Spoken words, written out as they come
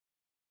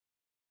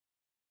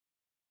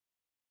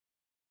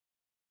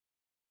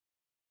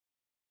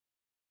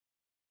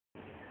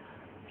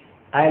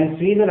I am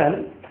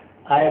Sridharan.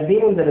 I have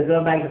been in the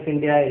Reserve Bank of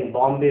India in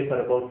Bombay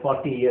for about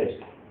 40 years.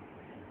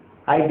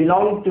 I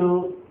belong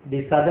to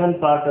the southern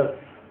part of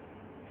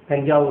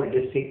Tanjavur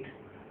district,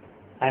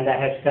 and I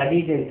have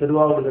studied in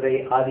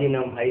Thiruvadurai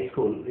Adinam High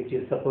School, which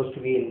is supposed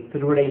to be in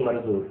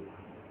Tiruvadai,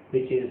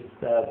 which is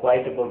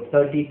quite about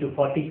 30 to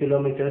 40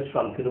 kilometers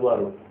from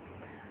Thiruvarur.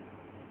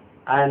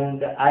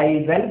 And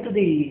I went to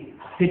the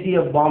city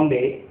of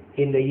Bombay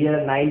in the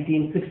year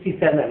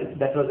 1967,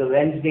 that was a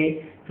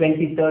Wednesday,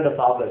 23rd of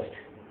August,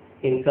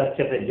 in search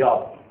of a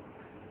job.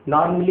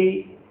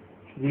 Normally,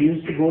 we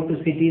used to go to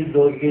cities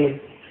those days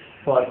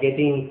for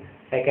getting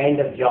a kind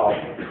of job.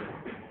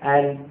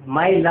 And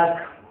my luck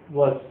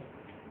was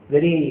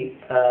very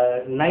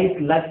nice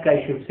luck,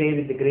 I should say,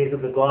 with the grace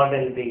of the God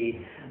and the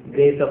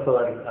grace of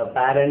our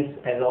parents,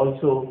 and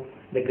also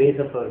the grace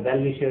of our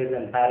well-wishers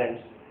and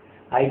parents.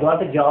 I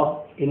got a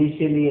job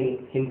initially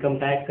in income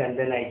tax, and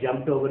then I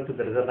jumped over to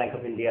the Reserve Bank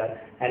of India,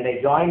 and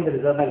I joined the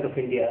Reserve Bank of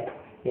India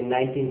in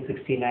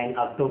 1969,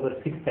 October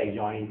 6th I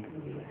joined.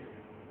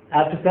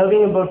 After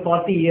serving about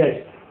 40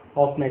 years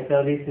of my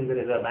service in the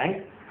Reserve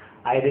Bank,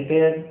 I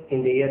retired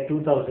in the year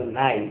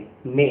 2009,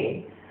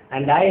 May,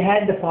 and I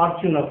had the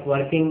fortune of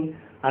working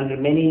under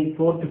many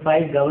 4 to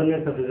 5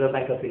 governors of the Reserve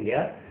Bank of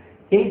India.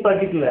 In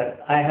particular,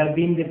 I have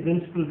been the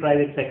principal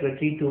private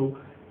secretary to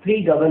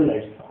 3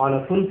 governors on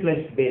a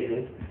full-fledged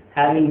basis,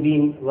 having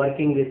been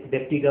working with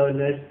deputy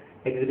governors,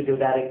 executive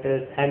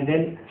directors, and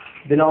then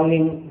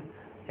belonging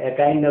a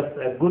kind of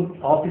a good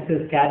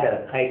officers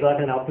cadre. I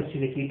got an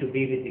opportunity to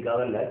be with the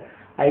governor.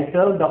 I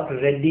served Dr.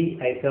 Reddy,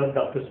 I served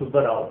Dr.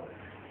 Subbarao,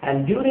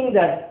 and during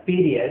that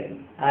period,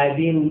 I've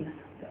been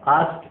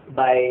asked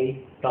by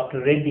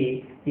Dr.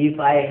 Reddy if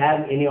I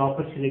have any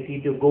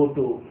opportunity to go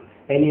to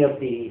any of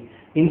the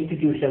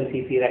institutions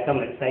if he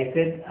recommends. I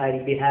said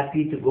I'll be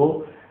happy to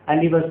go,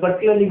 and he was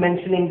particularly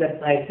mentioning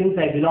that since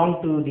I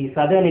belong to the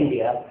southern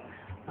India,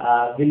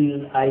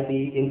 will I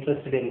be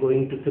interested in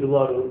going to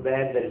Thiruvarur,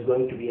 where there is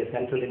going to be a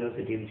central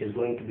university which is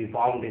going to be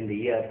formed in the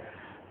year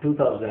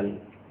 2009.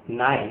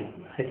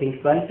 I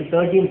think 12 to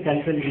 13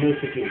 central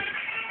universities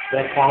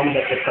were formed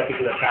at that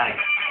particular time.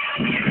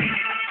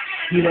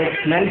 He was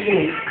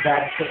mentioning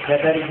that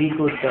whether we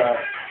could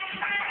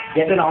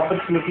get an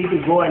opportunity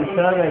to go and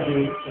serve as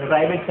the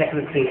private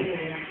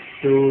secretary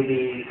to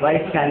the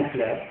Vice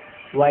Chancellor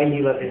while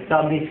he was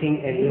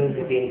establishing a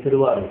university in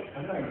Thiruvarur.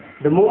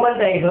 The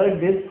moment I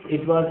heard this,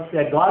 it was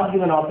a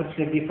God-given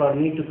opportunity for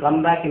me to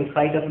come back in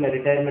spite of my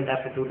retirement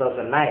after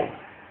 2009.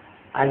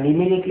 And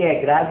immediately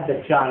I grabbed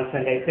the chance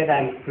and I said,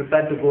 I'm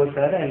prepared to go,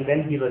 sir. And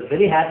then he was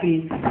very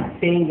happy,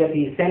 saying that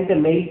he sent a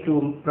mail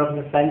to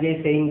Professor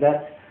Sanjay saying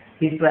that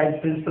his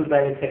principal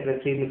private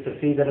secretary, Mr.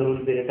 Sridharan,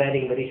 who will be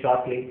retiring very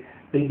shortly,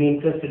 will be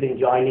interested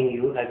in joining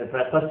you as the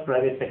first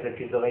private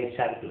secretary to the Vice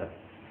Chancellor.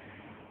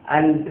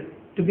 And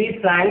to be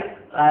frank,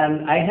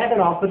 I had an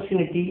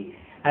opportunity,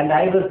 and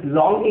I was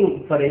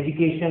longing for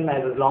education. I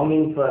was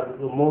longing for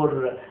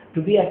more,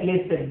 to be at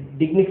least a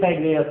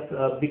dignified way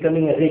of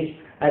becoming a rich.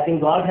 I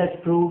think God has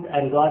proved,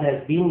 and God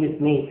has been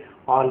with me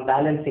on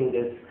balancing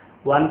this.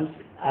 Once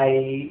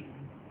I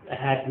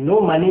had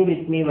no money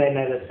with me when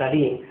I was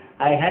studying,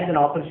 I had an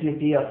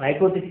opportunity of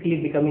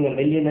hypothetically becoming a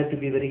millionaire, to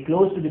be very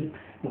close to the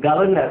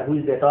governor, who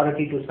is the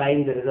authority to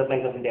sign the Reserve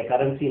Bank of India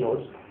currency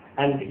notes,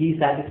 and he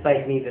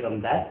satisfied me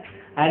from that.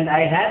 And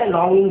I had a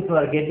longing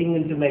for getting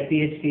into my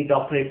PhD,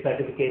 doctorate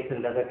certificates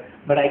and other,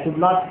 but I could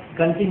not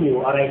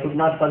continue, or I could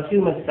not pursue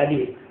my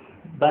studies.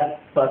 But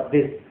for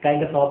this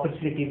kind of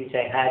opportunity which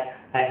I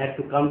had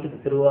to come to the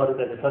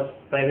Thiruvarur as the first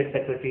private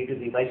secretary to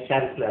the Vice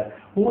Chancellor,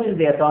 who is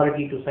the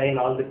authority to sign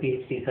all the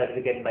PhD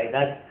certificate. By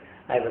that,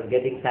 I was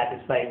getting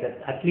satisfied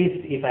that at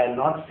least if I am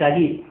not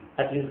studied,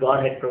 at least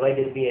God had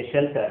provided me a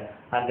shelter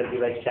under the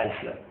Vice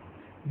Chancellor.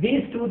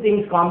 These two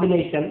things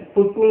combination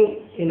put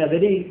me in a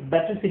very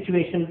better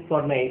situation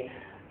for my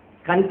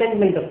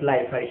contentment of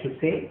life, I should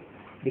say.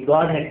 The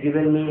God had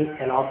given me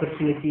an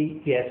opportunity.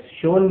 He has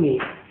shown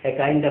me a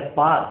kind of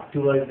path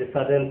towards the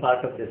southern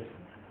part of this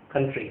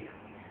country.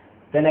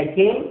 When I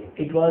came,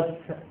 it was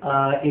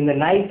in the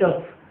night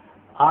of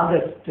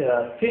August,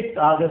 5th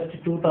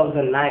August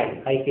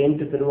 2009, I came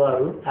to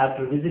Thiruvarur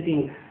after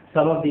visiting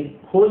some of the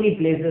holy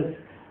places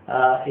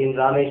in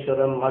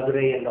Rameshwaram,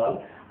 Madurai and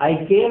all.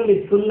 I came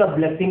with full of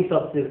blessings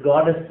of this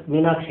goddess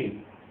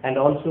Meenakshi, and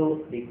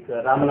also the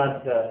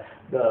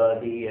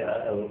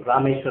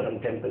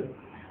Rameshwaram temple.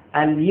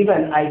 And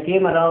even I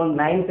came around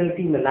 9:30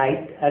 in the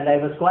night, and I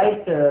was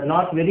quite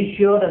not very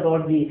sure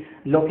about the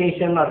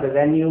location or the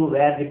venue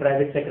where the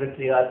private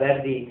secretary, or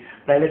where the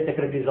private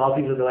secretary's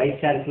office of the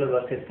Vice Chancellor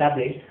was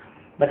established.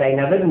 But I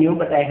never knew,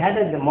 but I had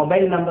the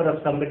mobile number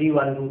of somebody,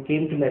 one who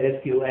came to my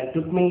rescue and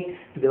took me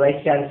to the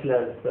Vice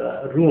Chancellor's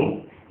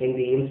room in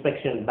the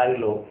inspection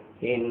bungalow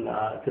in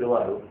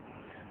Thiruvarur.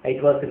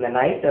 It was in the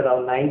night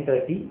around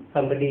 9:30.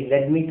 Somebody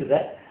led me to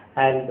that,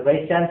 and the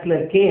Vice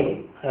Chancellor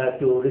came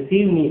to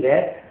receive me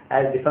there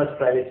as the first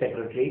private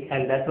secretary,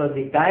 and that was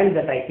the time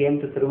that I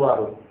came to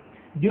Thiruvarur.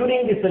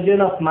 During the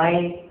sojourn of my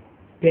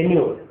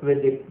tenure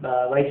with the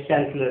Vice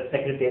Chancellor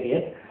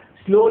Secretariat,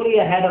 slowly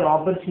I had an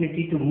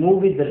opportunity to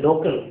move with the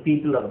local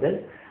people of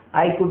this.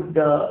 I could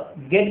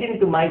get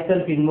into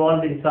myself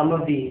involved in some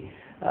of the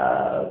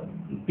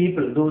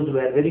people, those who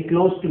were very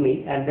close to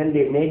me, and then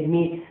they made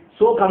me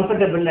so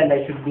comfortable, and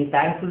I should be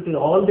thankful to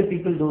all the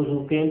people, those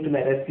who came to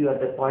my rescue at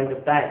that point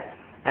of time.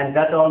 And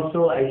that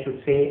also I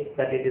should say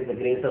that it is the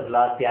grace of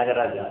Lord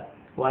Tyagaraja,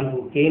 one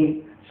who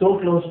came so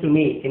close to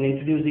me in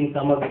introducing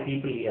some of the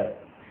people here.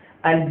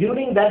 And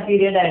during that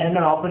period, I had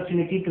an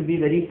opportunity to be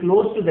very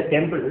close to the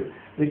temple,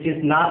 which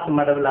is North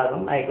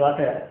Madavalagam. I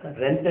got a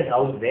rented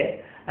house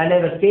there, and I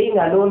was staying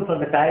alone for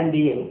the time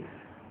being.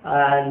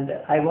 And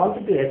I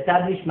wanted to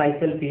establish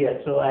myself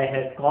here, so I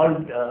had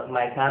called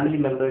my family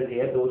members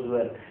here, those who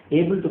were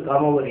able to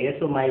come over here.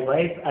 So my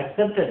wife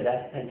accepted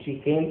that, and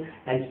she came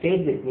and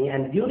stayed with me.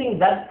 And during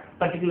that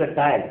particular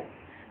time,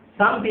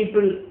 some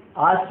people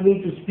asked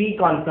me to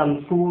speak on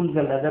some schools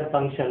and other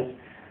functions.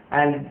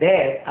 And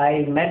there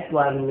I met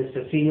one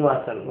Mr.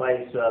 Srinivasan, who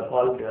is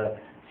called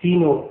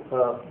Sinu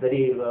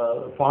very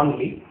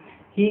fondly.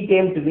 He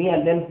came to me,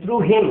 and then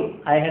through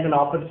him I had an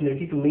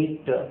opportunity to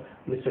meet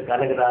Mr.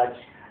 Kanagaraj,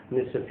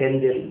 Mr.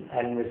 Sendil,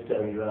 and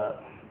Mr.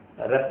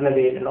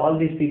 Ratnaved, and all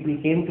these people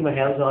came to my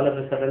house all of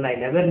a sudden. I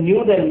never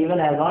knew them, even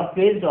I have not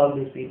faced all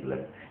these people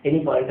at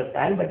any point of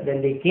time, but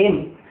when they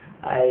came,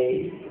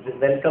 I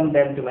welcomed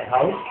them to my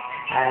house,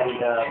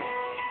 and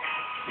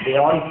they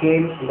all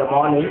came in the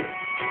morning,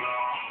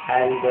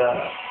 and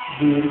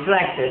we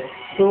interacted.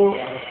 So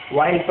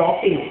while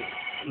talking,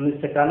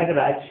 Mr.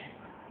 Kanagaraj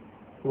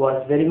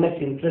was very much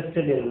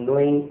interested in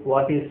knowing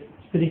what is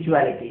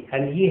spirituality,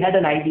 and he had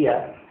an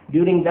idea.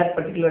 During that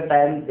particular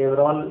time, they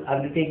were all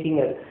undertaking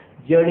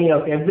a journey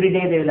of every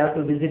day they will have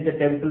to visit the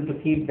temple to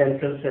keep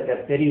themselves at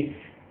a very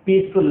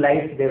peaceful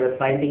life. They were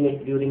finding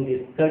it during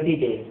these 30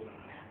 days.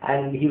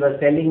 And he was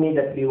telling me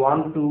that we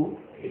want to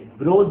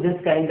grow this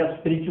kind of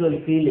spiritual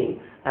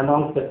feeling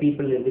amongst the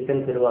people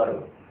within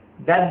Thiruvarur.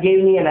 That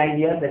gave me an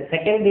idea. The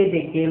second day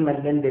they came,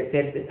 and then they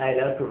said that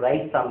I'll have to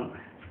write some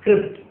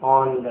script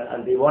on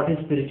what is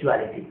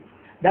spirituality.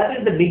 That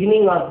is the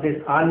beginning of this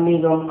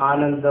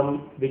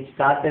aanmeegamanandham, which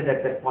started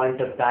at that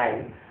point of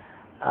time.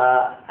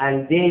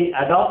 And they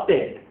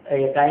adopted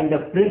a kind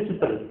of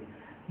principle.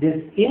 This,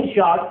 in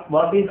short,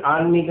 what is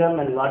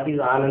aanmeegam and what is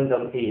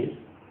anandam is.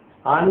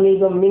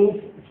 Aanmeegam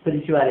means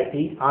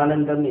spirituality,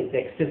 anandam is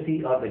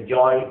ecstasy or the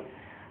joy,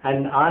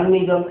 and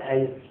aanmeegam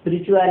as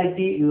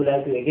spirituality, you will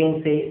have to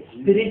again say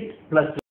spirit plus